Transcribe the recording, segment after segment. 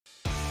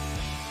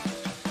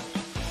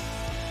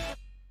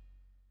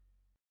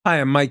Hi,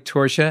 I'm Mike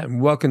Torsha,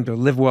 and welcome to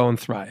Live Well and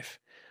Thrive.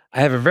 I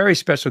have a very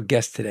special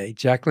guest today,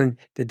 Jacqueline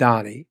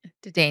Dadani.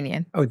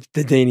 Dadanian. Oh,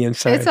 Dadanian,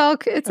 sorry. It's Oh,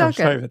 all sorry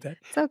good. about that.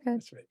 It's all good.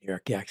 That's right, New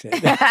York accent.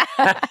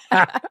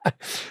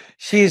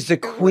 She is the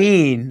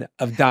queen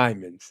of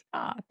diamonds.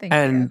 Oh, thank you.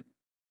 And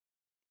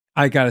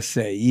I got to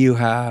say, you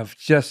have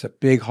just a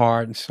big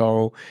heart and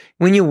soul.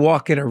 When you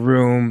walk in a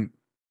room,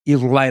 you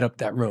light up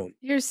that room.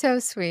 You're so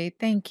sweet.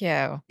 Thank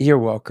you. You're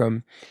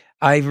welcome.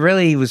 I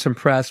really was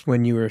impressed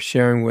when you were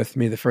sharing with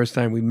me the first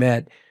time we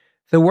met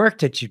the work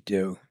that you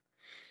do.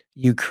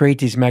 You create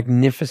these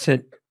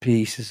magnificent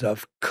pieces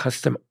of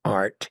custom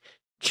art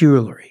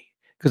jewelry,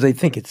 because I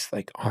think it's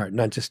like art,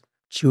 not just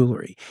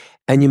jewelry.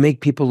 And you make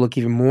people look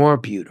even more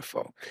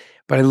beautiful.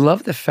 But I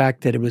love the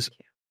fact that it was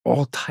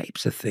all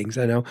types of things.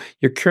 I know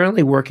you're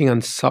currently working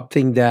on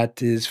something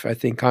that is, I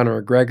think,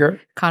 Conor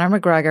McGregor. Conor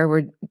McGregor,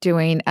 we're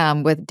doing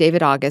with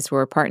David August,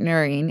 we're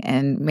partnering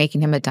and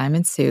making him a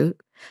diamond suit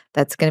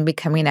that's going to be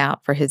coming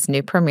out for his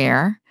new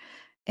premiere.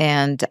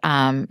 And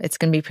it's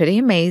going to be pretty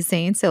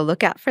amazing. So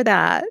look out for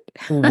that.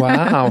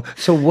 Wow.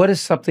 So what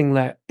is something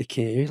that,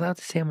 are you allowed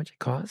to say how much it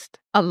cost?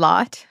 A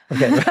lot.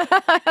 Okay.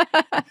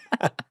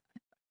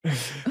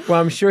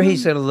 Well, I'm sure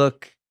he's going to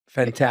look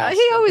fantastic.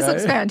 He always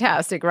looks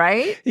fantastic,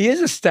 right? He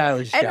is a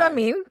stylish guy. And I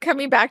mean,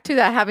 coming back to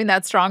that, having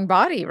that strong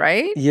body,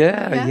 right?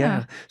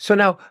 Yeah. So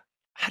now,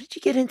 how did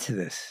you get into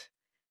this?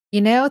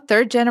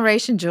 Third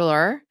generation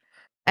jeweler.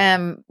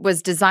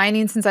 Was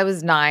designing since I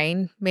was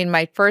 9, made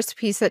my first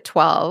piece at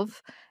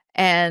 12.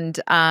 And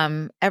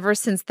ever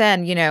since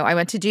then, I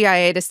went to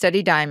GIA to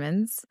study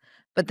diamonds.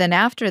 But then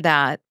after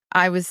that,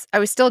 I was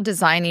still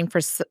designing for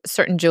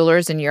certain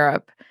jewelers in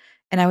Europe.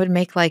 And I would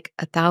make like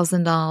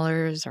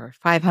 $1,000 or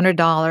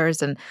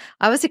 $500. And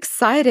I was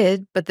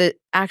excited, but the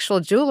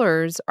actual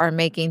jewelers are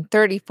making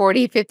 $30,000,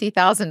 $40,000,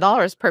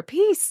 $50,000 per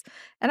piece.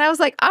 And I was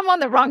like, I'm on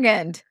the wrong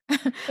end. I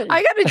got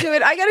to do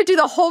it. I got to do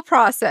the whole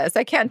process.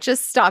 I can't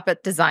just stop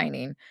at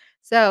designing.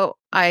 So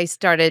I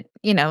started,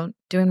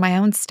 doing my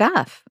own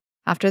stuff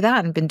after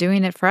that and been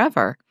doing it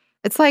forever.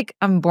 It's like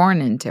I'm born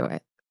into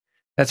it.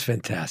 That's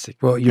fantastic.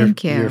 Well,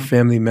 your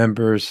family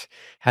members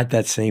had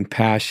that same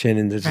passion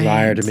and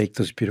desire to make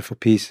those beautiful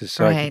pieces.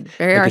 So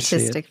very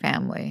artistic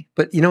family.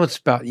 But you know what's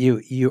about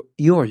you?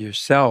 You or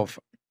yourself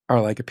are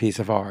like a piece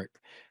of art.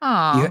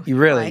 Oh, you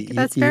really.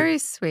 That's very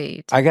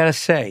sweet. I gotta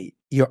say,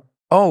 you're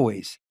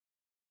always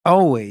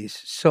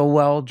so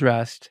well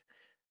dressed.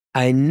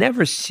 I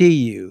never see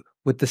you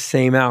with the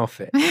same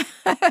outfit.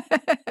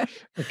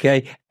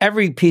 Okay.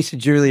 Every piece of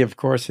jewelry, of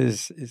course,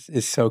 is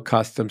so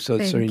custom, so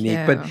it's so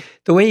unique. But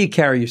the way you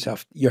carry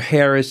yourself, your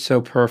hair is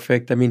so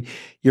perfect. I mean,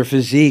 your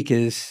physique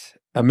is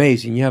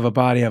amazing. You have a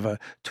body of a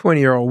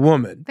 20-year-old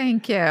woman.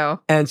 Thank you.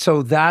 And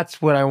so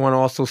that's what I want to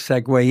also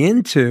segue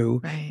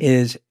into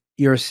is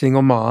you're a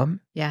single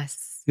mom.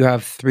 Yes. You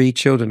have 3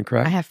 children,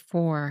 correct? I have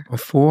 4.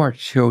 4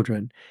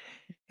 children.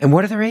 And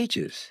what are their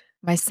ages?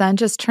 My son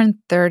just turned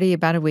 30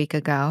 about a week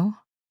ago.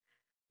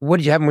 What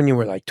did you have when you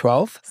were like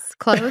 12?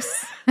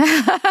 Close.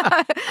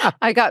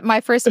 I got my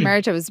first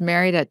marriage. I was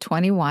married at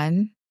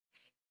 21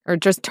 or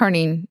just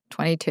turning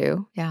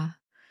 22. Yeah.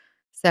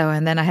 So,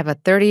 and then I have a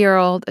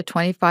 30-year-old, a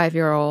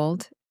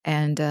 25-year-old,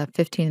 and a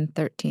 15 and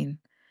 13.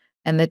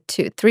 And the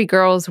 3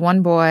 girls,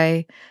 1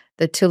 boy.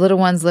 The 2 little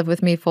ones live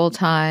with me full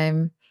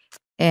time.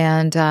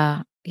 And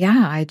I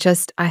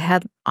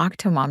had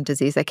octomom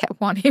disease. I kept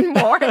wanting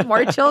more and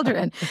more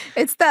children.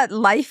 It's that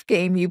life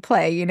game you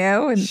play,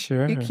 and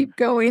Sure. You keep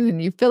going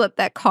and you fill up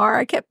that car.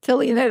 I kept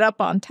filling it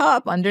up on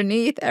top,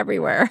 underneath,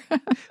 everywhere.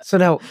 So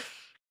now,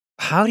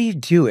 how do you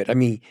do it? I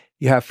mean,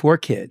 you have 4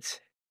 kids.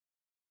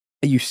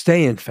 You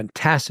stay in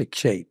fantastic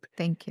shape.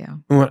 Thank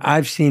you. When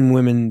I've seen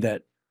women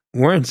that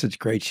weren't in such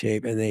great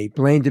shape and they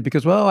blamed it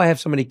because, well, I have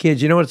so many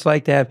kids. You know what it's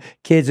like to have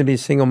kids and be a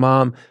single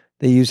mom?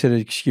 They use it as an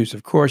excuse.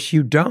 Of course,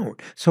 you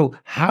don't. So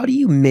how do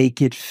you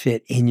make it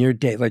fit in your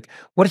day? Like,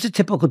 what is a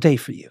typical day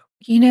for you?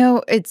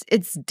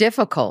 It's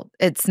difficult.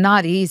 It's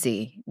not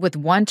easy. With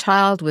 1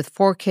 child, with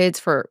 4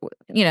 kids for,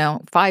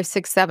 5,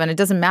 6, 7, it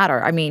doesn't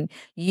matter. I mean,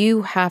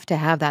 you have to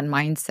have that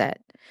mindset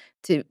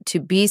to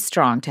be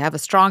strong, to have a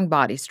strong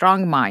body,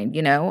 strong mind,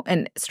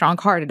 and strong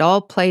heart. It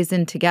all plays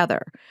in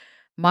together.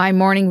 My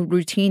morning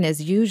routine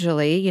is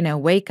usually,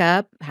 wake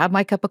up, have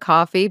my cup of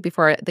coffee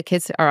before the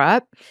kids are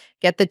up,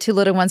 get the 2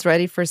 little ones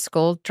ready for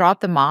school,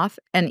 drop them off,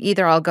 and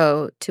either I'll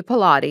go to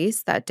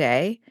Pilates that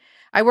day.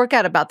 I work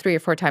out about 3 or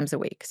 4 times a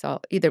week. So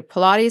either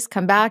Pilates,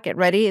 come back, get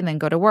ready, and then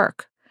go to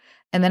work.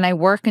 And then I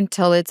work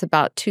until it's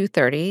about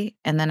 2:30,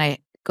 and then I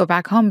go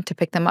back home to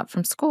pick them up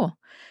from school.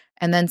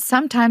 And then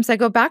sometimes I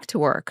go back to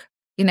work.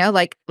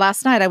 Like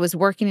last night I was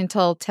working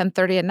until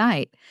 10:30 at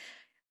night.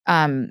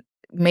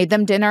 Made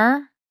them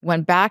dinner,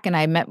 went back and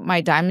I met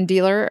my diamond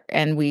dealer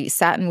and we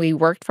sat and we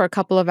worked for a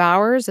couple of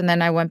hours and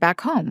then I went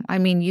back home. I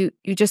mean, you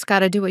just got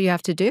to do what you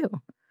have to do.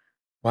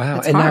 Wow.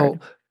 It's and hard. Now,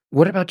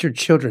 what about your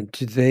children?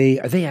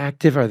 Are they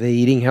active? Are they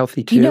eating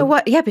healthy too? You know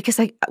what? Yeah, because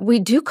we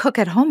do cook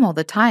at home all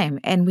the time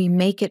and we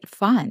make it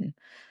fun.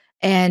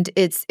 And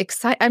it's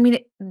exciting. I mean,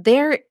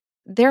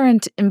 they're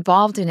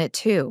involved in it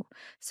too.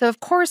 So of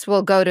course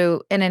we'll go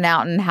to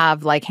In-N-Out and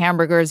have like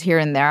hamburgers here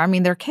and there. I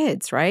mean, they're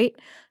kids, right?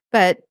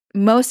 But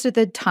most of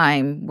the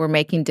time we're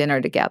making dinner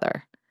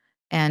together,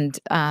 and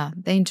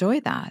they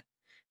enjoy that.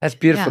 That's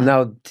beautiful. Yeah.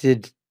 Now,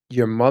 did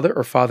your mother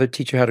or father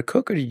teach you how to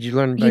cook, or did you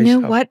learn by You know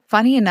yourself? what?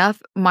 Funny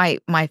enough, my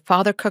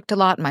father cooked a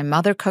lot. My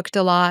mother cooked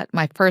a lot.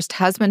 My first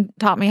husband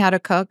taught me how to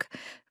cook.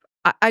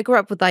 I grew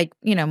up with like,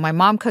 my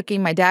mom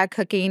cooking, my dad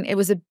cooking. It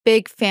was a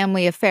big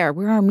family affair.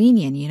 We're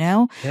Armenian,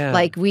 Yeah.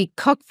 like we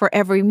cook for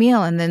every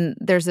meal, and then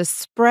there's a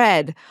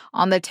spread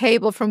on the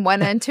table from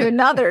one end to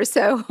another.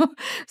 So,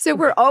 so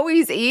we're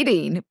always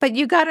eating, but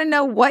you got to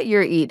know what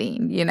you're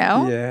eating,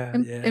 Yeah,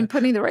 and, yeah. and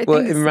putting the right Well,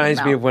 it things in the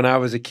reminds me mouth. of when I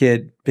was a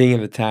kid, being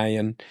an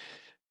Italian.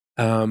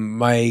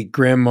 My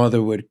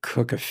grandmother would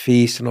cook a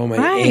feast, and all my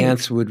Right,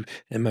 aunts would,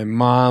 and my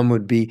mom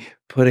would be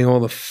putting all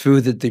the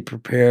food that they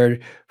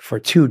prepared for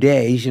 2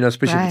 days,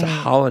 especially if it's a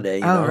right.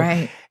 holiday, Oh,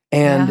 right.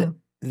 and Yeah,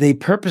 they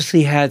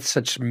purposely had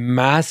such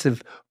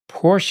massive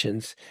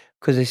portions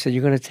because they said,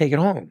 "You're gonna take it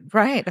home.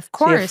 right. Of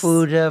So you have course.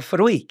 food, for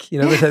the week,"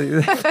 that's how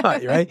they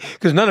thought, right?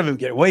 Because none of it would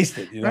get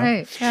wasted.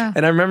 Right. Yeah.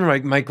 And I remember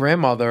my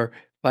grandmother,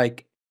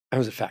 like, I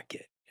was a fat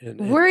kid, and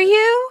Were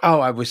you? oh,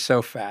 I was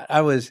so fat.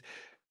 I was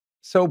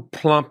so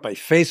plump. My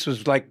face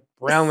was like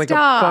round like a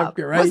Stop.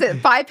 pumpkin, Was right?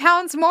 it 5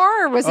 pounds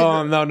more, or was it?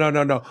 Oh, no, no,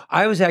 no, no.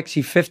 I was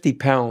actually 50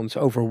 pounds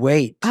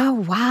overweight. Oh,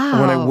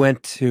 When I wow.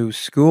 went to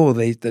school,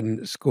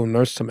 the school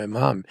nurse told my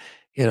mom,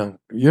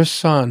 your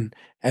son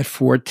at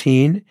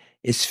 14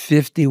 is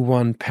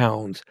 51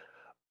 pounds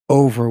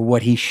over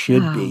what he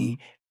should Wow. be,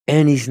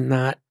 and he's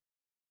not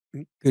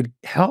in good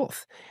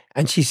health.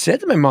 And she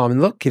said to my mom,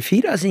 look, if he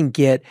doesn't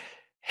get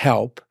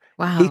help,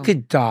 he Wow.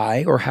 could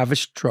die or have a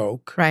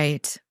stroke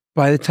Right.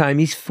 by the time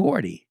he's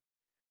 40.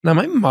 Now,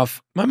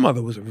 my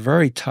mother was a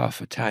very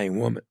tough Italian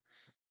woman.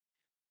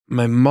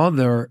 My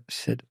mother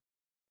said,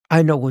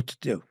 I know what to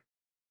do.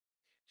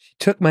 She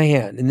took my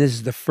hand, and this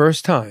is the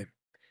first time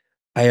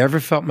I ever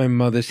felt my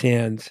mother's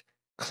hands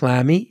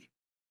clammy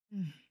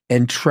Mm.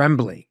 and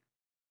trembling.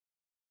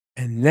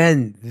 And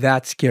then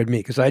that scared me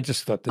because I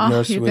just thought the Oh,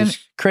 nurse you're gonna was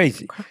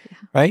crazy, cry. Yeah.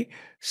 right?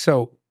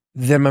 So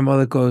then my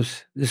mother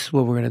goes, this is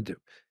what we're going to do.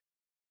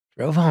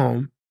 Drove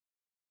home.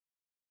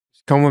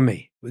 Come with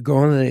me. We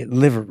go in the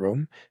living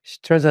room. She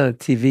turns on the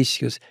TV.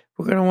 She goes,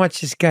 we're going to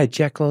watch this guy,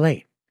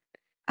 Jacqueline.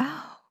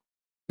 Oh,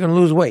 Gonna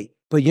lose weight.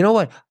 But you know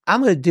what? I'm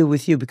gonna do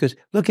with you because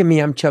look at me,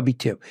 I'm chubby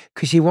too.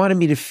 Because she wanted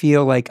me to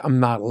feel like I'm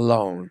not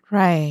alone.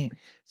 right.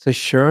 So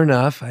sure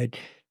enough, I'd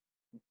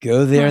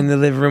go there Huh. in the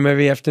living room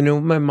every afternoon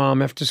with my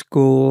mom after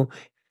school,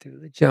 do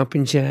the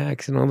jumping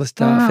jacks and all the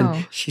stuff. And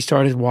Wow. she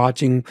started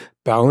watching,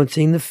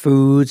 balancing the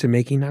foods and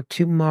making not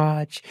too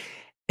much.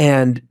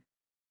 And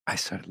I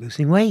started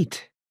losing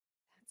weight.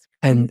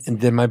 And Crazy.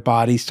 then my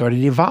body started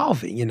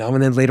evolving. And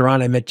then later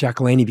on I met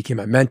Jacqueline, he became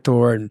my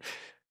mentor, and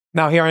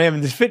now here I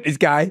am, this fitness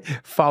guy,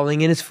 following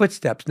in his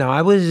footsteps. Now,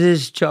 I was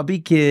this chubby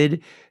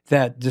kid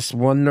that just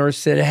one nurse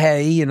said,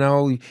 hey,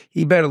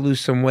 you better lose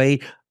some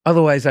weight.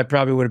 Otherwise, I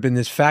probably would have been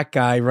this fat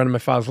guy running my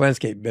father's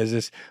landscape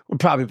business with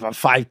probably about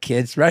 5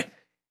 kids, right?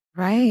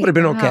 Would Right. have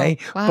been Wow. okay,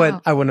 but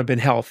Wow. I wouldn't have been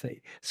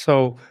healthy.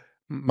 So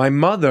my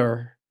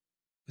mother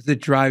was the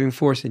driving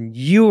force, and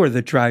you are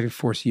the driving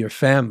force of your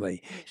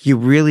family. You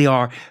really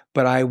are.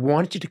 But I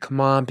wanted you to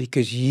come on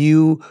because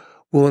you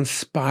will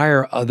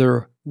inspire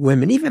other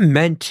women, even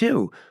men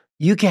too.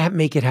 You can't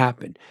make it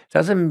happen.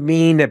 Doesn't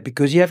mean that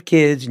because you have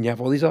kids and you have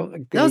all these Those are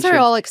obligations.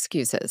 all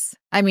excuses.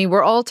 I mean,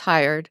 we're all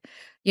tired.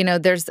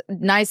 There's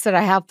nights that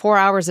I have 4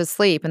 hours of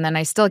sleep, and then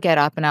I still get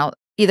up and I'll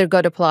either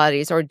go to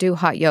Pilates or do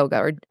hot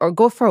yoga or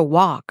go for a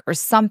walk or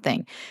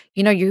something.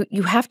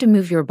 You have to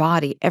move your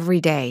body every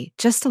day,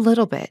 just a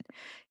little bit.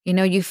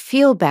 You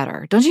feel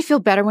better. Don't you feel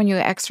better when you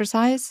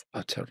exercise?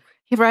 Oh, totally.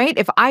 Right?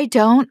 If I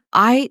don't,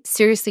 I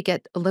seriously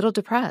get a little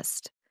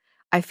depressed.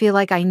 I feel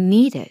like I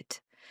need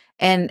it.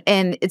 And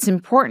it's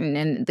important,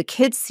 and the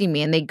kids see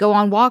me and they go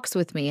on walks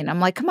with me, and I'm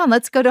like, "Come on,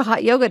 let's go to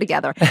hot yoga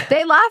together."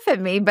 They laugh at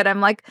me, but I'm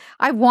like,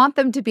 I want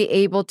them to be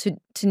able to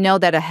know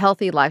that a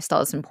healthy lifestyle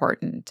is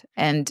important,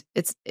 and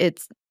it's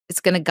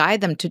going to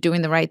guide them to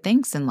doing the right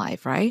things in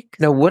life, right?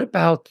 Now, what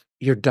about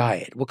your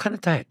diet? What kind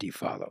of diet do you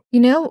follow?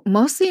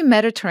 Mostly a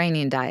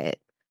Mediterranean diet.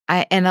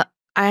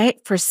 I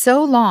for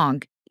so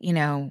long,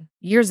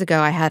 years ago,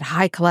 I had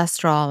high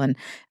cholesterol, and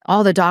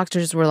all the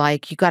doctors were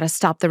like, "You got to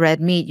stop the red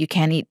meat. You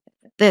can't eat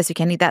this. You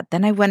can't eat that."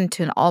 Then I went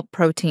into an all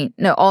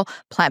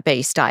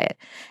plant-based diet,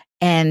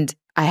 and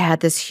I had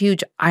this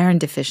huge iron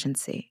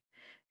deficiency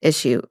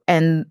issue,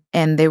 and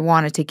they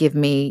wanted to give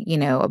me,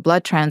 a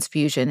blood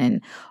transfusion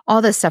and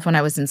all this stuff when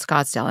I was in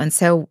Scottsdale, and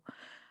so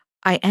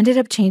I ended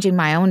up changing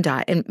my own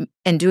diet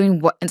and doing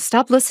what and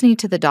stopped listening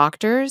to the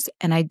doctors,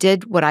 and I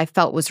did what I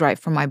felt was right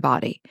for my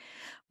body.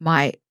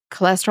 My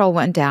cholesterol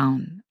went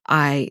down.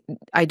 I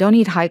don't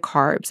eat high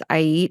carbs. I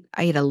eat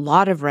a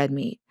lot of red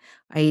meat.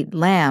 I eat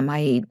lamb.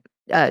 I eat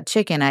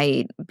chicken. I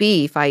eat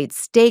beef. I eat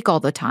steak all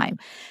the time.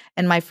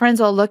 And my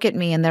friends all look at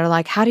me and they're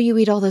like, "How do you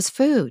eat all this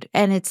food?"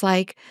 And it's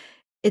like,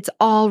 it's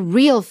all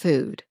real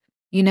food.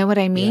 You know what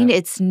I mean? Yeah.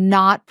 It's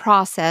not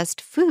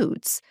processed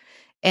foods.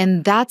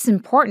 And that's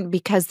important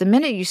because the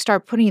minute you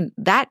start putting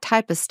that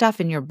type of stuff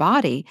in your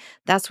body,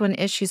 that's when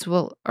issues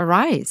will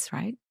arise,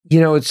 right? You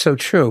know, it's so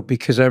true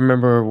because I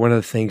remember one of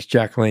the things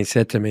Jacqueline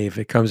said to me, if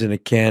it comes in a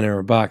can or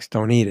a box,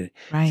 don't eat it.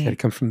 It's got to Right.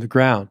 come from the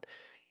ground.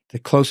 The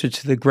closer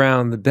to the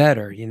ground, the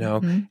better, you know.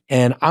 Mhm.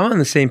 And I'm on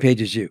the same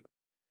page as you.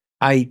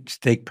 I eat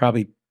steak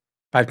probably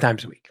 5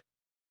 times a week.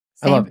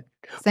 I love Same. it.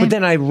 But Same.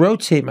 then I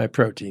rotate my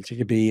proteins. It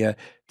could be a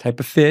type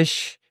of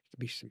fish, it could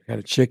be some kind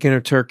of chicken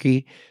or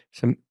turkey,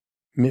 some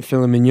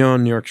filet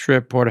mignon, New York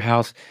strip,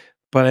 porterhouse.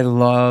 But I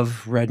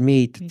love red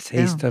meat. The Me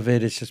taste too. of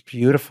it is just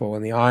beautiful.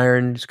 And the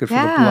iron is good for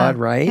the Yeah. blood,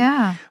 right?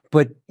 Yeah.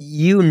 But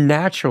you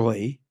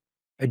naturally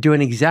are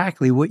doing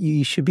exactly what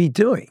you should be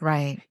doing.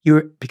 Right.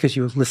 Because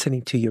you were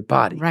listening to your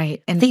body.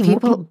 Right. I And think more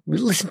people,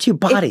 people listen to your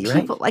body, if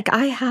right? people like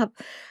I have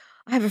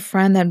a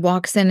friend that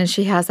walks in and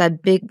she has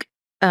that big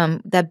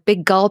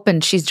gulp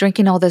and she's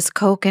drinking all this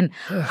Coke and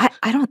Ugh.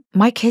 I don't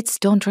my kids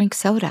don't drink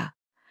soda.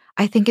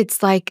 I think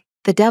it's like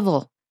the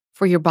devil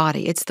for your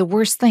body. It's the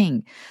worst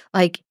thing.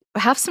 Like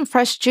have some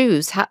fresh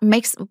juice.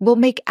 We'll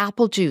make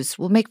apple juice.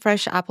 We'll make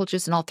fresh apple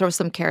juice and I'll throw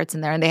some carrots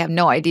in there and they have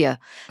no idea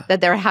that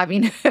they're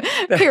having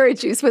carrot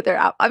juice with their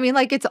apple. I mean,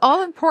 like it's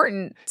all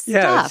important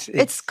Yeah, stuff.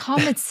 It's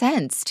common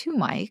sense too,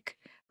 Mike,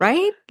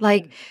 right?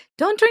 Like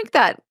don't drink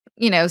that,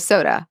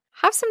 soda.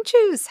 Have some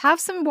juice, have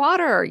some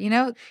water,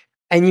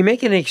 And you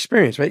make it an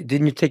experience, right?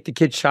 Didn't you take the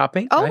kids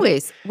shopping? Right?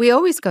 Always. We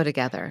always go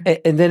together.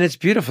 And then it's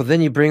beautiful.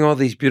 Then you bring all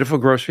these beautiful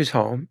groceries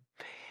home,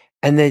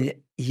 and then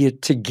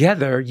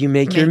together you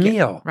make your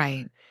meal.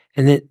 Right.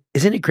 And then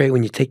isn't it great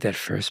when you take that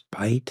first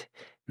bite,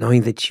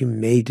 knowing that you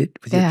made it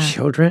with your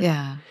children?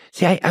 Yeah.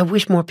 See, I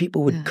wish more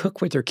people would cook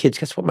with their kids.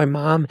 That's what my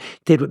mom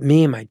did with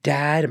me and my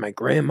dad and my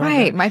grandmother.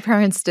 Right. My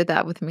parents did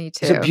that with me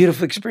too. It's a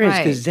beautiful experience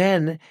because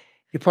then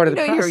you're part of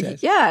the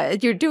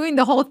process. You're doing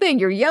the whole thing.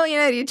 You're yelling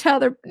at each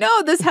other.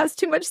 No, this has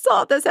too much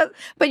salt.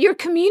 But you're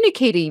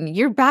communicating.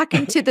 You're back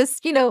into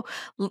this,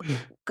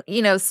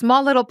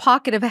 small little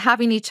pocket of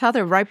having each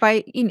other right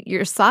by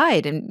your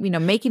side and,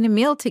 making a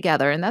meal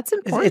together. And that's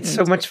important. It's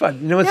so much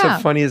fun. You know what's so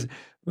funny is,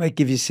 like,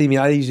 if you see me,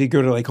 I usually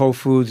go to like Whole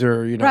Foods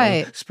or,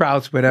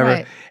 Sprouts, whatever.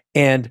 Right.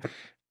 And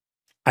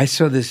I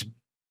saw this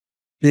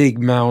big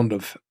mound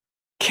of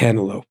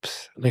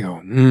cantaloupes. And I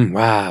go,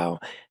 wow.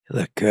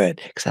 Look good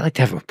because I like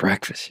to have them with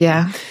breakfast.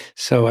 Yeah.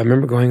 So I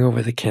remember going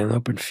over the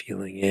cantaloupe and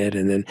feeling it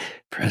and then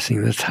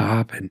pressing the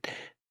top. And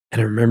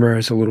I remember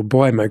as a little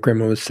boy, my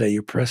grandma would say,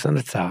 you press on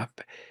the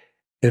top.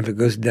 And if it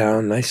goes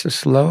down nice and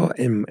slow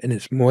and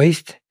it's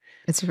moist.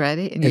 It's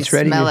ready and it's you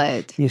ready. Smell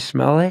it. You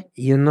smell it,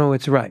 you know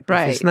it's ripe.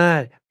 Right. If it's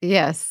not.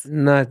 Yes.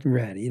 Not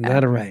ready,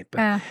 not ripe.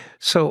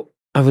 So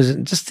I was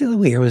just the other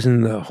week, I was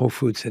in the Whole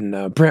Foods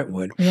in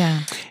Brentwood.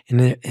 Yeah.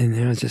 And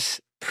I was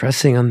just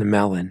pressing on the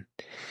melon.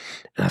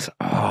 And I was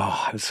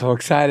I'm so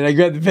excited. I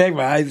grabbed the bag,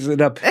 my eyes lit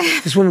up.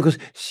 This woman goes,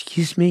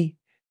 excuse me,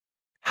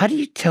 how do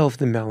you tell if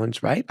the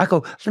melon's ripe? I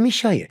go, let me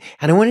show you.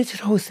 And I went into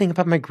the whole thing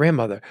about my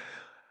grandmother,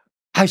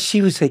 how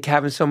she was like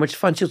having so much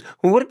fun. She goes,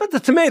 well, what about the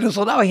tomatoes?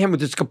 So now I am with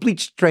this complete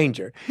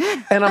stranger.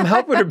 And I'm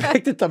helping her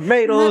pick the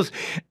tomatoes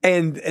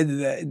and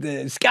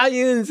the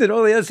scallions and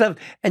all the other stuff.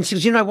 And she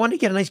goes, I want to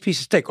get a nice piece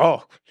of steak.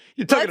 Oh,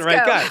 you're talking to the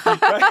right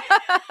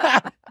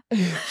guy.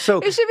 Right?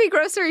 So you should be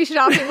grocery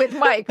shopping with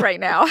Mike right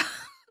now.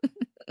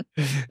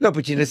 No,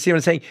 but see what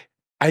I'm saying?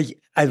 I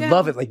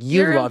love it. Like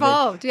you're love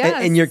involved, it.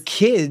 Yes. And your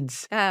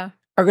kids are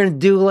going to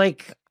do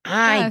like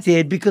I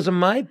did because of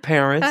my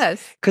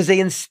parents, because they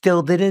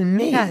instilled it in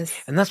me. Yes.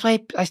 And that's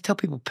why I tell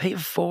people, pay it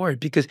forward.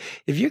 Because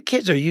if your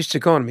kids are used to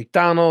going to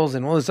McDonald's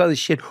and all this other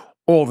shit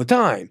all the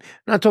time,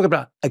 I'm not talking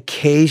about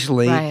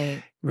occasionally,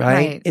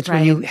 right? It's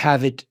when you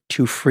have it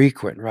too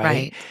frequent,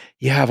 right?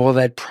 You have all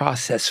that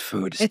processed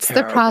food. It's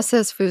terrible. the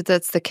processed food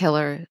that's the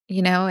killer,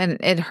 and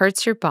it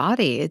hurts your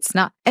body. It's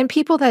not, and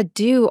people that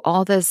do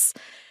all this,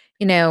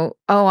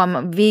 I'm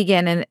a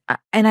vegan,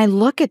 and I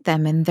look at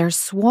them and they're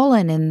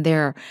swollen and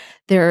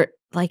they're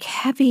like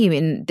heavy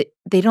and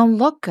they don't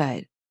look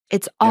good.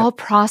 It's all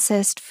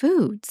processed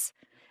foods,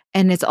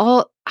 and it's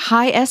all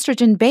high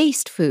estrogen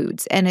based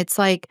foods, and it's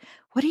like,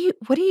 what are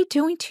you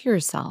doing to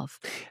yourself?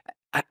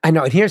 I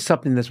know, and here's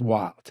something that's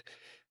wild.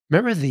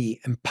 Remember the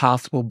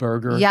Impossible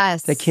Burger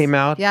that came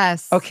out?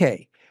 Yes.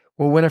 Okay.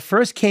 Well, when it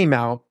first came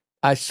out,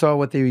 I saw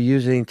what they were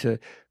using to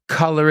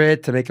color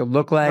it, to make it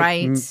look like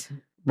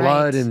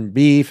blood and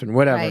beef and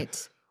whatever.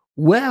 Right.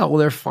 Well,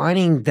 they're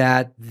finding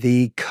that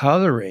the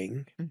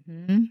coloring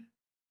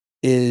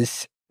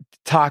is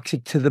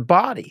toxic to the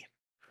body.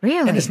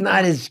 Really? And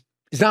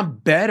it's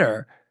not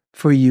better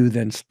for you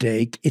than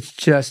steak. It's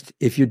just,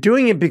 if you're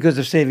doing it because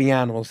of saving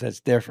animals, that's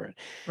different.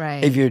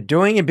 Right. If you're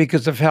doing it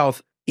because of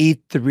health,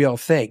 eat the real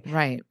thing.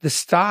 Right. The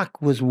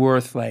stock was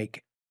worth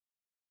like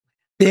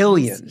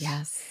billions.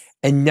 Yes.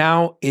 And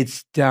now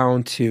it's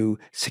down to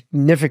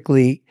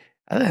significantly,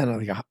 I don't know,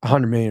 like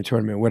 100 million,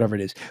 200 million, whatever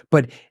it is.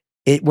 But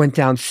it went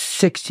down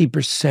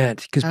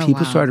 60% because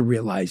people started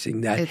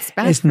realizing that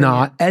it's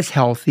not as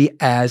healthy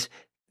as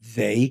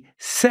they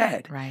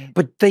said. Right.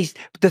 But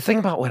the thing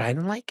about what I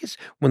didn't like is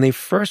when they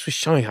first was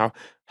showing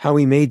how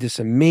he made this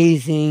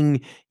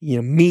amazing,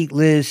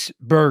 meatless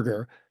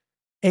burger.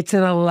 It's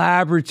in a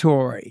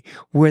laboratory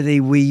where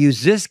we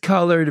use this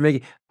color to make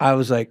it. I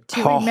was like,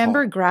 Do you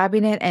remember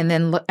grabbing it and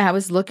then I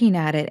was looking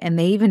at it and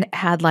they even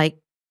had like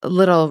a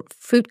little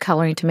food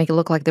coloring to make it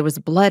look like there was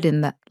blood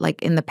in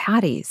the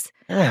patties.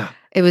 Yeah.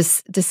 It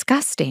was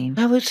disgusting.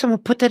 How would someone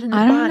put that in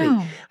their body?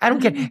 Know. I don't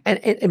get.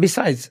 And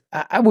besides,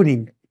 I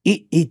wouldn't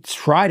even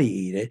try to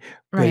eat it,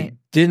 but it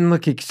didn't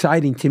look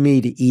exciting to me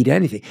to eat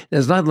anything.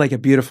 It's not like a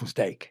beautiful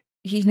steak.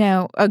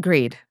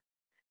 Agreed.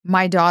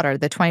 My daughter,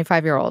 the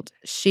 25-year-old,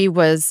 she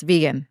was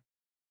vegan,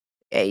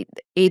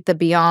 ate the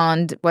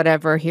Beyond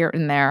whatever here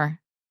and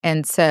there.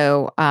 And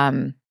so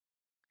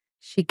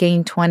she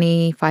gained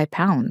 25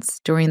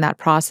 pounds during that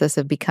process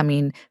of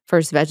becoming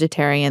first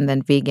vegetarian,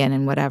 then vegan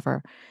and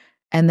whatever.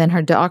 And then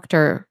her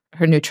doctor,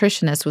 her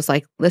nutritionist was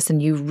like,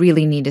 listen, you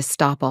really need to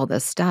stop all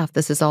this stuff.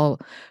 This is all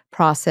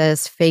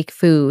processed, fake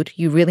food.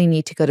 You really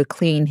need to go to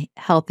clean,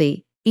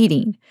 healthy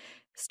eating.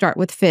 Start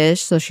with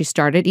fish. So she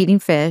started eating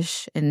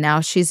fish and now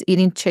she's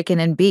eating chicken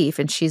and beef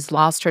and she's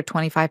lost her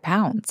 25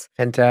 pounds.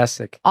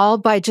 Fantastic. All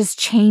by just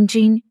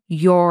changing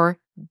your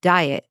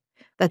diet.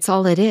 That's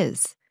all it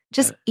is.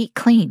 Just eat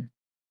clean,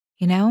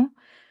 Yeah,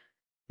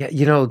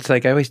 it's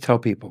like I always tell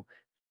people,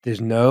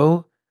 there's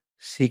no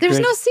secret. There's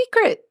no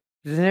secret.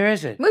 There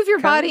isn't. Move your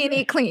body and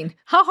eat clean.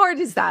 How hard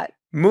is that?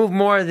 Move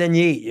more than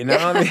you eat,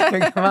 I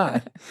mean, come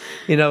on.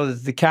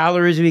 The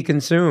calories we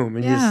consume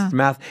and just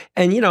math.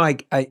 And,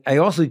 I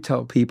also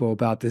tell people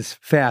about this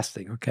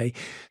fasting, okay?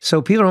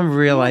 So people don't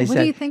realize that.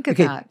 What do you think of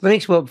that? Let me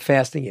explain what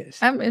fasting is.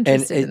 I'm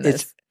interested in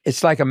this.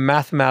 It's like a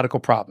mathematical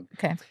problem.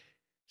 Okay.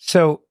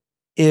 So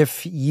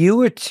if you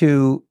were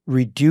to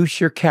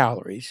reduce your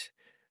calories,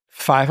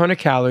 500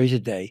 calories a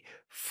day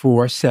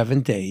for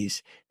 7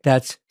 days,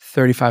 that's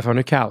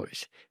 3,500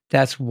 calories.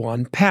 That's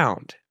 1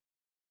 pound.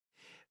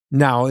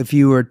 Now, if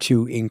you were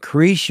to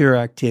increase your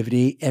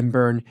activity and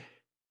burn,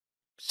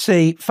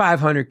 say,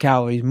 500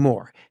 calories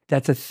more,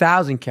 that's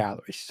 1,000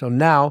 calories. So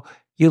now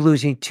you're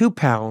losing 2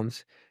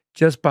 pounds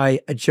just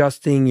by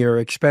adjusting your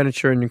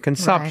expenditure and your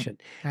consumption.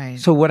 Right.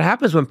 So what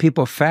happens when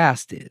people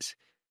fast is,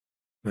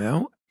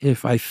 well,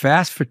 if I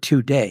fast for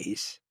 2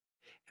 days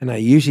and I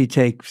usually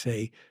take,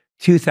 say,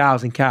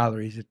 2,000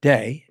 calories a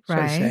day, so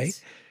I say,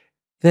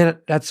 then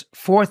that's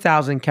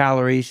 4,000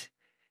 calories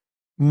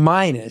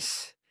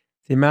minus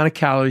the amount of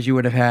calories you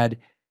would have had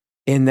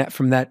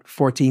from that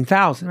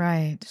 14,000.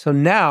 Right. So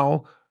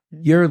now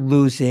you're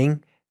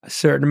losing a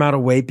certain amount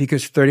of weight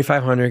because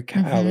 3,500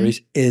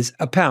 calories is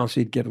a pound. So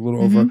you'd get a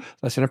little over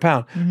less than a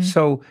pound.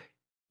 So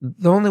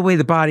the only way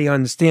the body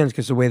understands,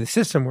 because the way the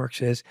system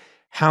works, is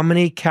how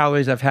many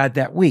calories I've had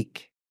that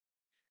week.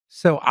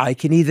 So I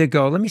can either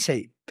go, let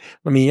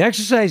me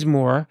exercise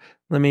more.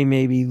 Let me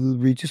maybe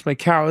reduce my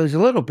calories a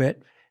little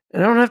bit.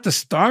 And I don't have to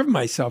starve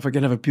myself. I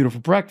can have a beautiful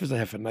breakfast. I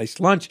have a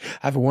nice lunch.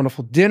 I have a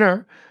wonderful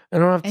dinner. I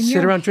don't have to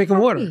sit around drinking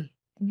water. And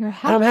you're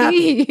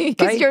happy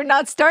because you're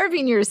not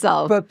starving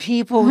yourself. But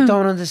people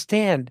don't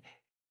understand.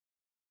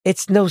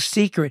 It's no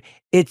secret.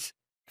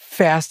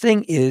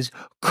 Fasting is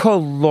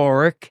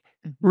caloric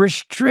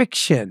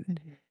restriction.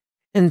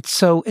 And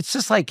so it's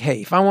just like,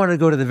 hey, if I want to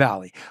go to the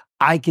valley,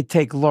 I could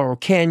take Laurel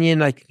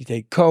Canyon, I could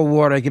take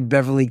Coldwater, I could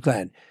Beverly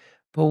Glen.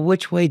 But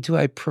which way do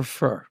I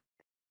prefer?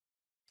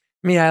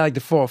 I mean, I like the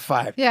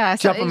 405. Yeah.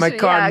 Jump in my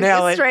car,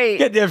 nail it,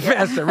 get there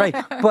faster, right?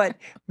 But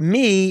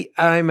me,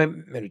 I'm a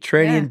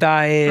Mediterranean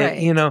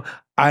diet,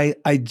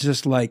 I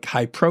just like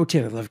high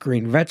protein. I love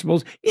green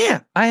vegetables.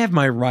 Yeah, I have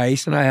my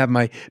rice and I have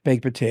my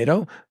baked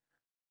potato.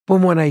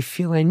 But when I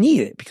feel I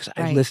need it, because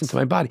I listen to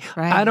my body.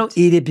 I don't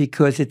eat it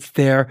because it's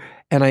there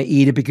and I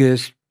eat it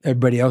because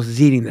everybody else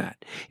is eating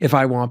that. If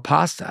I want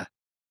pasta,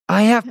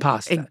 I have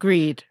pasta.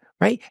 Agreed.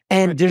 Right?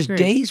 And there's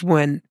days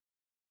when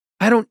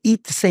I don't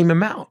eat the same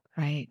amount.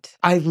 Right.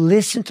 I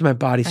listen to my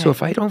body. So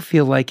if I don't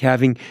feel like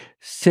having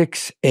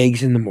 6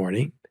 eggs in the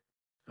morning,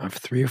 I have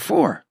 3 or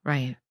 4.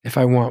 Right. If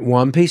I want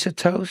 1 piece of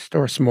toast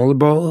or a smaller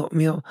bowl of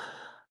oatmeal,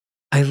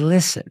 I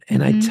listen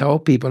and I tell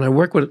people,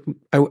 and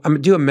I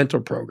do a mentor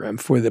program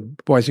for the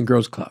Boys and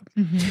Girls Club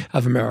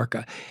of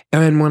America.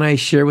 And when I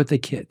share with the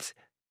kids,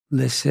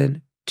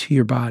 listen to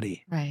your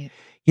body. Right.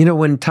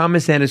 When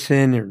Thomas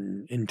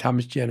Edison and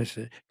Thomas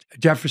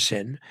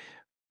Jefferson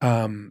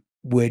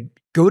would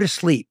go to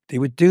sleep, they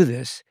would do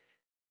this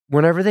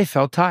whenever they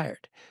felt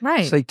tired.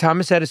 Right. So like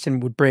Thomas Edison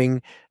would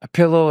bring a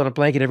pillow and a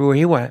blanket everywhere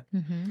he went.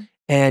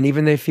 And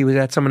even if he was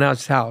at someone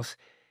else's house,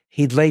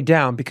 he'd lay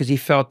down because he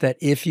felt that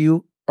if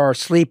you are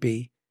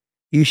sleepy,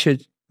 you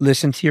should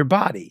listen to your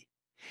body.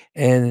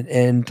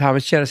 And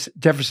Thomas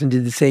Jefferson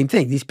did the same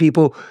thing. These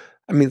people,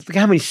 I mean, look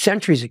how many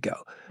centuries ago.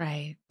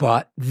 Right.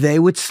 But they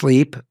would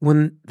sleep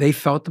when they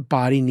felt the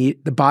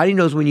body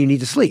knows when you need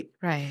to sleep.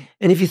 Right.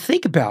 And if you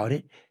think about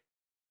it,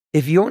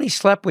 if you only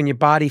slept when your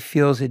body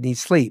feels it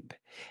needs sleep,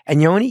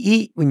 and you only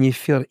eat when you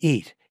feel to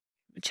eat,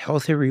 much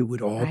healthier we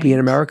would all be in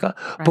America.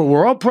 But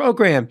we're all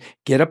programmed,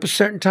 get up a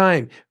certain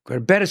time, go to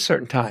bed a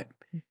certain time.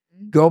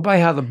 Go by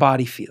how the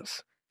body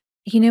feels.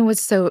 You know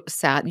what's so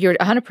sad? You're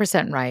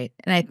 100% right.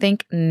 And I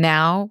think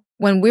now,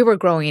 when we were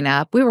growing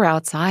up, we were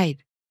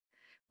outside.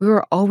 We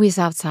were always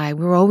outside.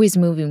 We were always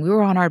moving. We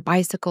were on our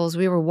bicycles.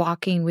 We were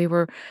walking. We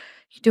were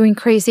doing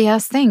crazy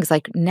ass things.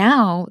 Like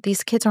now,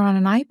 these kids are on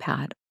an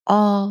iPad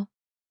all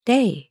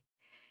day.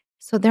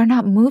 So they're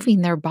not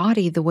moving their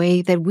body the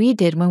way that we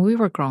did when we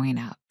were growing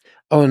up.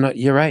 Oh, no,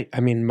 you're right. I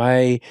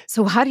mean,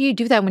 So how do you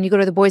do that when you go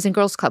to the Boys and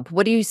Girls Club?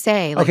 What do you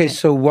say? okay,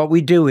 so what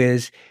we do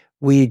is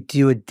we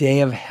do a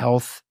day of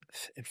health,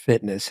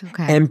 fitness,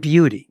 Okay. and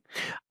beauty.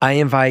 I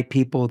invite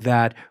people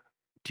that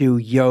do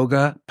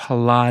yoga,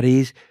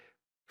 Pilates,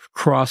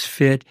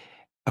 CrossFit,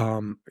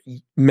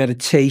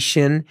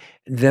 meditation.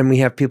 Then we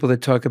have people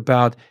that talk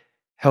about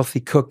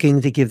healthy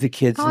cooking to give the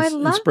kids Oh, I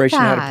love inspiration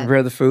how to that.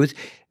 prepare the foods.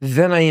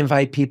 Then I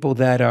invite people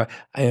that I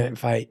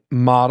invite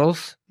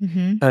models,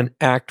 an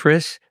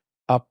actress,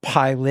 a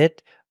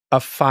pilot, a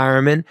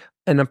fireman,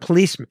 and a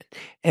policeman.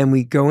 And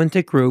we go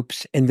into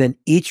groups, and then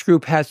each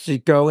group has to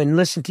go and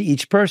listen to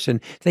each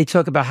person. They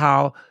talk about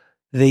how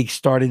they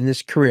started in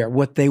this career,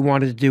 what they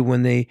wanted to do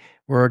when they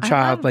were a I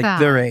child, love like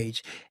their that.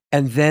 age.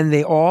 And then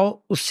they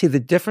all will see the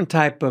different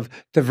type of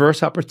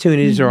diverse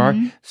opportunities there are,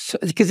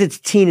 because it's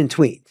teen and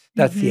tweens.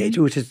 That's the age,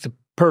 which is the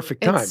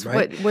perfect time, It's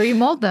right? where you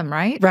mold them,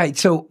 right? Right.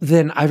 So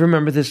then I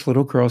remember this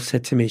little girl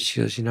said to me, she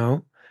goes,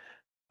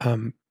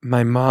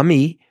 my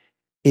mommy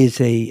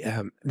is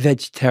a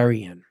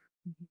vegetarian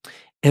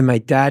and my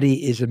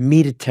daddy is a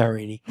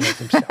meatitarian, he calls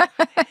himself.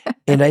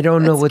 And I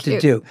don't know That's what to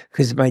cute. do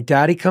because my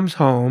daddy comes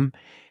home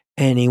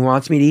and he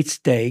wants me to eat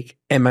steak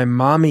and my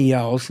mommy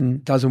yells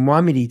and doesn't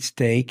want me to eat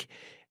steak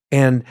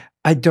and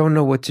I don't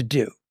know what to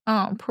do.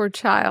 Oh, poor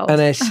child.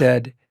 And I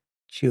said,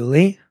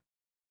 Julie,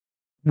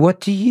 what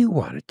do you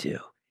want to do?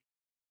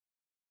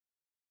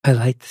 I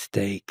like the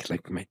steak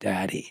like my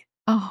daddy.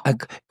 Oh,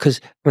 Because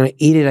when I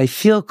eat it, I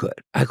feel good.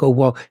 I go,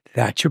 well,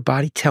 that's your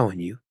body telling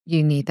you.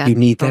 you need that You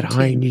need that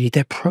protein. iron, you need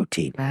that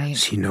protein. Right.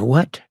 So you know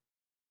what?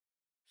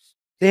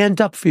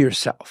 Stand up for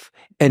yourself.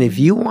 And if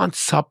you want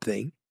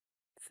something,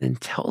 then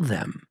tell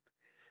them.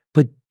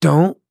 But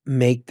don't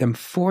make them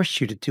force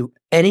you to do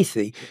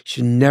anything. You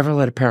should never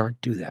let a parent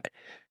do that.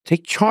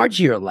 Take charge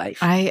of your life.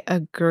 I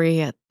agree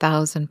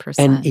 1,000%.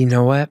 And you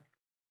know what?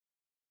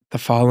 The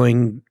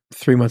following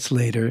 3 months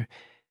later,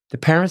 the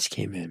parents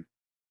came in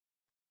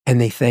and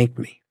they thanked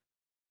me.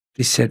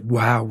 They said,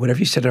 wow, whatever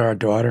you said to our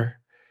daughter,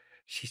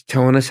 she's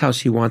telling us how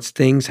she wants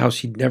things, how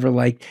she'd never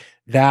liked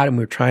that. And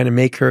we're trying to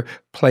make her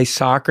play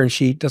soccer and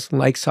she doesn't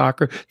like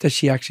soccer, that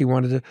she actually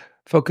wanted to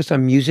focus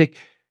on music.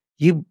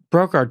 You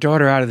broke our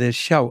daughter out of this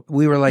show.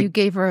 We were like, you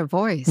gave her a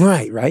voice.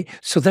 Right.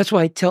 So that's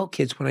why I tell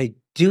kids when I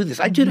do this,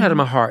 I do it out of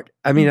my heart.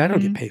 I mean, I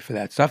don't get paid for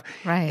that stuff.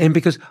 Right. And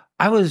because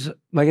I was,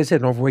 like I said,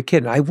 an overweight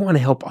kid, and I want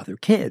to help other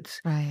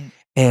kids. Right.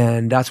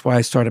 And that's why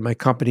I started my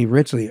company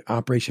originally.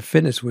 Operation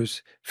Fitness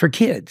was for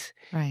kids.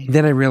 Right.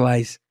 Then I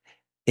realized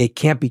it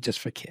can't be just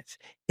for kids.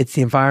 It's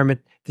the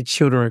environment that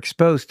children are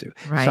exposed to.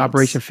 Right. So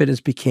Operation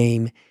Fitness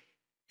became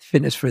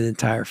fitness for the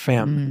entire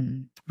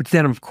family. Which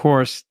then, of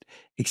course,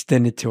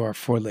 extended to our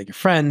four-legged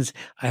friends.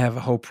 I have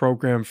a whole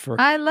program for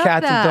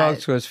cats and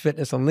dogs who has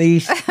Fitness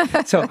Unleashed.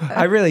 So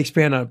I really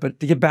expand on it. But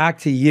to get back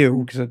to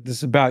you, because this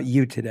is about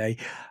you today,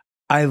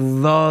 I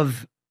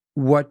love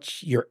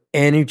what your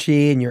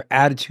energy and your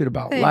attitude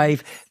about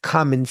life,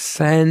 common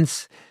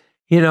sense.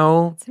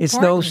 It's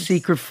no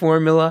secret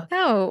formula.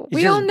 No,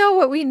 we all know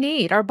what we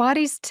need. Our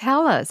bodies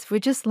tell us if we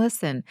just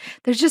listen.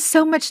 There's just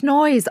so much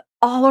noise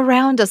all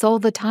around us all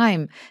the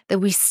time that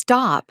we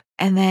stop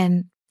and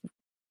then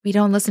we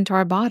don't listen to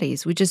our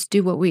bodies. We just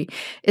do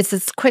it's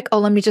this quick,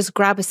 let me just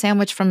grab a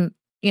sandwich from,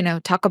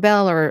 Taco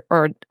Bell or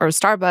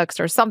Starbucks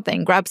or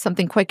something, grab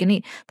something quick and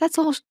eat. That's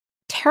all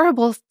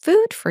terrible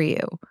food for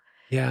you.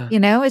 Yeah.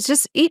 It's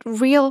just eat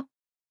real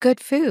good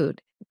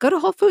food. Go to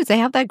Whole Foods. They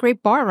have that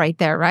great bar right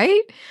there,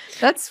 right?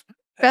 That's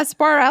best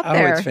bar out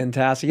there. Oh, it's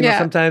fantastic.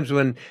 Sometimes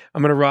when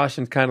I'm in a rush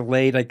and kind of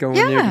late, I go in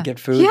there to get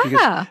food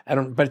because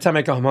by the time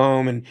I come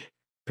home and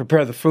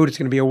prepare the food, it's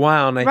going to be a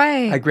while. And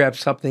I grab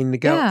something to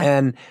go. Yeah.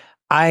 And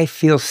I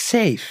feel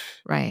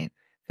safe. Right.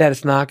 That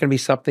it's not going to be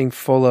something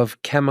full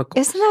of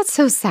chemicals. Isn't that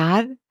so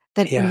sad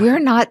that we're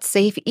not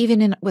safe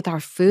even with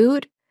our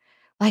food?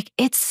 Like,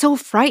 it's so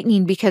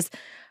frightening because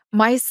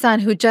my son,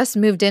 who just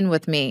moved in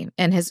with me,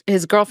 and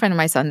his girlfriend and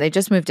my son, they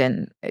just moved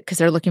in because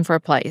they're looking for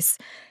a place.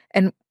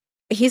 And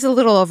he's a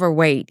little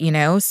overweight,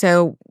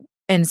 so,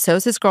 and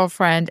so's his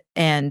girlfriend.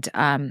 And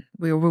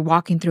we were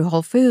walking through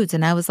Whole Foods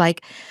and I was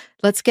like,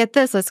 let's get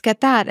this, let's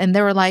get that. And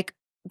they were like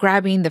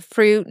grabbing the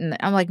fruit. And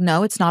I'm like,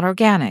 no, it's not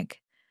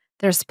organic.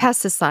 There's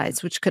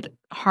pesticides, which could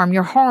harm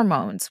your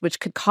hormones, which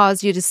could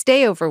cause you to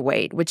stay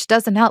overweight, which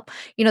doesn't help.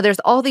 There's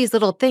all these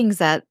little things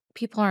that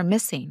people are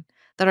missing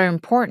that are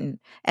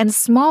important. And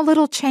small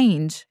little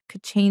change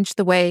could change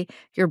the way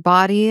your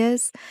body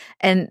is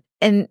and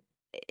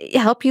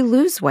help you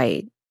lose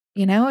weight.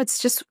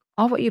 It's just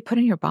all what you put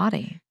in your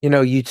body.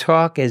 You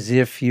talk as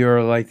if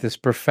you're like this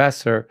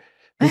professor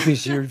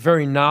because you're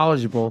very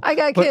knowledgeable. I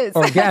got kids.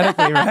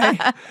 Organically,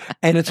 right?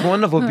 And it's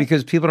wonderful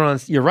because people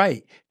don't, you're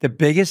right. The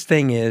biggest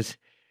thing is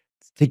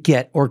to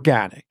get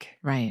organic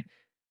Right.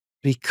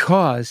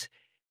 because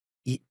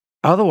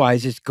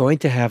otherwise it's going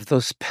to have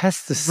those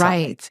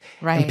pesticides.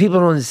 And people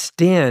don't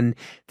understand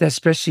that,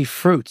 especially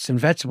fruits and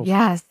vegetables.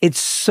 Yes. It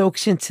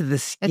soaks into the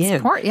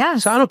skin.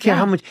 Yes. So I don't care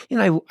how much,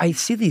 I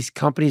see these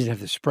companies that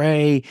have the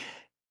spray.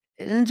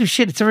 It doesn't do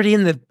shit. It's already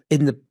in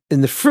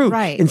the fruit.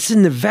 Right. It's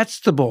in the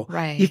vegetable.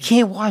 Right. You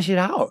can't wash it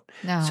out.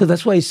 No. So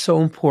that's why it's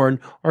so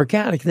important,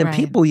 organic. And then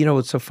people,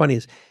 what's so funny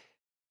is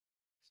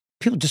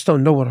people just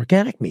don't know what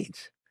organic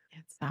means.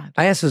 It's not.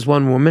 I asked this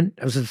one woman,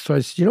 I was at the store, I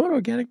said, you know what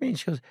organic means?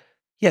 She goes,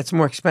 yeah, it's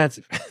more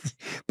expensive.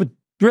 But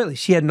really,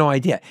 she had no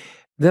idea.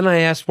 Then I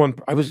asked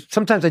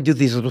sometimes I do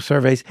these little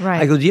surveys.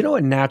 Right. I go, do you know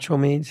what natural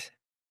means?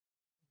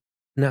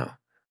 No.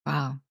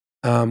 Wow.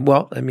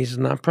 Well, that means it's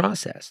not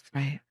processed.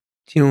 Right.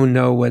 Do you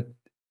know what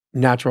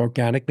natural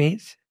organic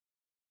means?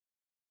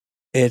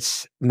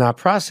 It's not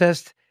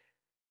processed,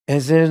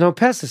 and there's no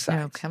pesticides.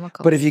 No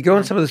chemicals. But if you go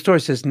in some of the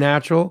stores, it says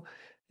natural,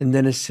 and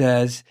then it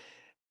says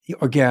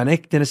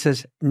organic, then it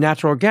says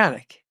natural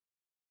organic.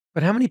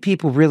 But how many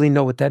people really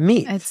know what that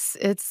means?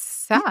 It's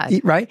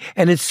sad. Right?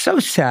 And it's so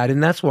sad.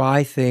 And that's why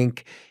I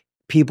think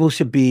people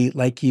should be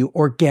like you,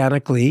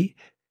 organically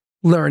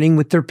learning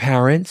with their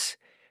parents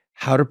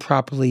how to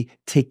properly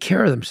take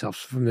care of themselves,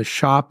 from the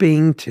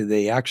shopping to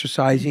the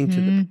exercising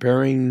to the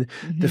preparing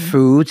the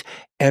foods.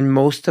 And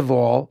most of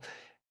all,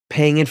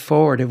 paying it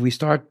forward. If we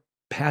start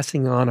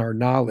passing on our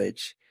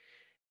knowledge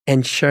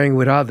and sharing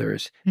with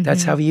others,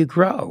 that's how you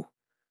grow.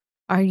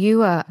 Are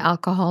you an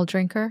alcohol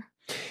drinker?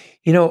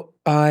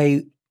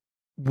 I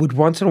would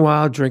once in a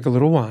while drink a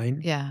little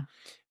wine. Yeah.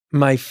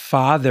 My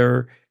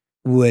father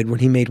would, when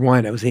he made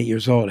wine, I was 8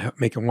 years old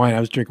making wine. I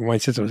was drinking wine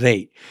since I was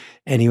 8.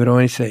 And he would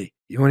always say,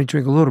 you only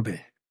drink a little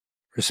bit.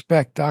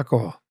 Respect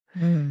alcohol.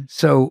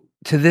 So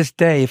to this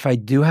day, if I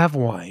do have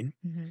wine,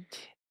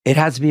 it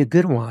has to be a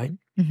good wine.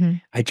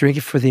 I drink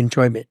it for the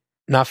enjoyment,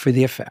 not for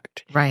the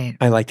effect. Right.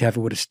 I like to have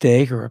it with a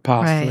steak or a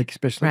pasta,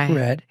 especially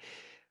red.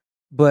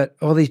 But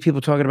all these people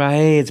talking about,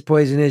 hey, it's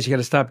poisonous, you got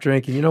to stop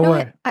drinking. You know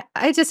what?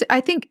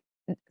 I think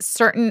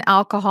certain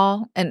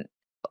alcohol and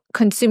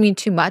consuming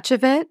too much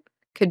of it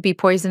could be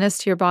poisonous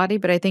to your body.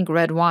 But I think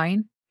red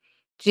wine,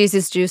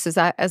 Jesus juice,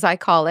 as I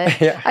call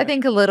it, I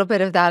think a little bit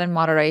of that in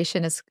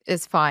moderation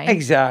is fine.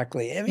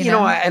 Exactly.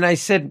 And I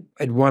said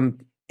at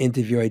one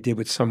interview I did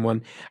with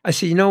someone, I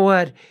said, you know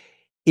what?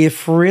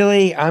 If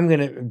really I'm going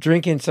to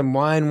drinking some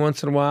wine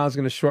once in a while is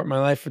going to shorten my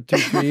life for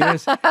 2-3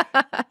 years,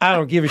 I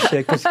don't give a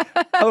shit, because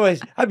otherwise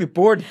I'd be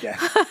bored to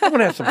death. I want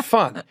to have some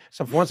fun.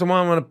 So once in a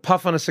while I want to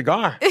puff on a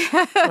cigar,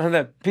 I want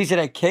that piece of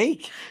that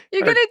cake.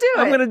 You're going to do it.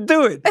 I'm going to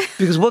do it,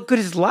 because what good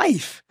is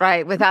life?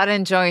 Right, without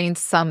enjoying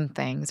some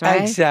things,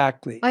 right?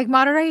 Exactly. Like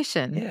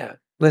moderation. Yeah.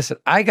 Listen,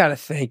 I got to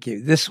thank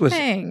you. This was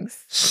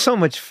so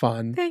much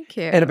fun. Thank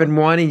you. And I've been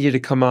wanting you to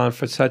come on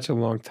for such a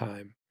long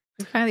time.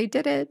 We finally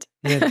did it.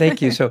 Yeah,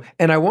 thank you.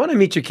 And I want to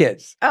meet your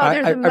kids. I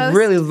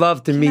really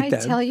love to meet them. Can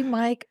I tell you,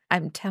 Mike?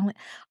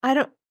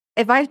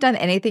 If I've done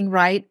anything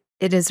right,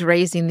 it is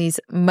raising these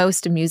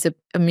most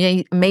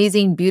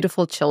amazing,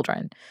 beautiful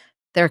children.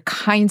 They're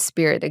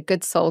kind-spirited,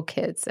 good soul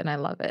kids, and I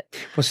love it.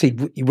 Well, see,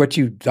 what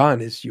you've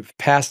done is you've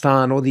passed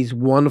on all these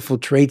wonderful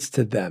traits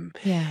to them.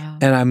 Yeah.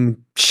 And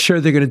I'm sure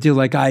they're going to do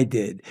like I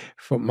did.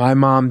 What my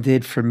mom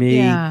did for me,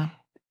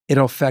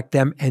 it'll affect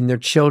them and their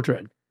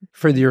children,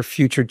 for your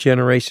future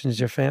generations,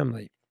 your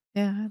family.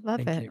 Yeah, I love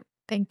it.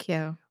 Thank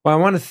you. Well, I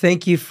want to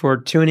thank you for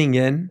tuning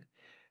in.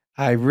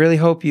 I really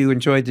hope you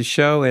enjoyed the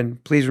show,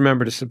 and please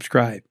remember to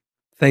subscribe.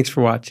 Thanks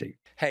for watching.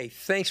 Hey,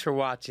 thanks for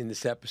watching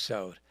this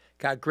episode.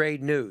 Got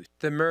great news.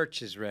 The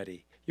merch is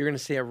ready. You're going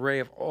to see an array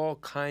of all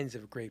kinds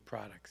of great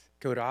products.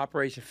 Go to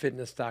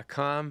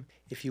operationfitness.com.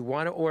 If you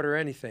want to order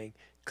anything,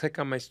 click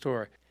on my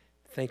store.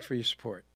 Thanks for your support.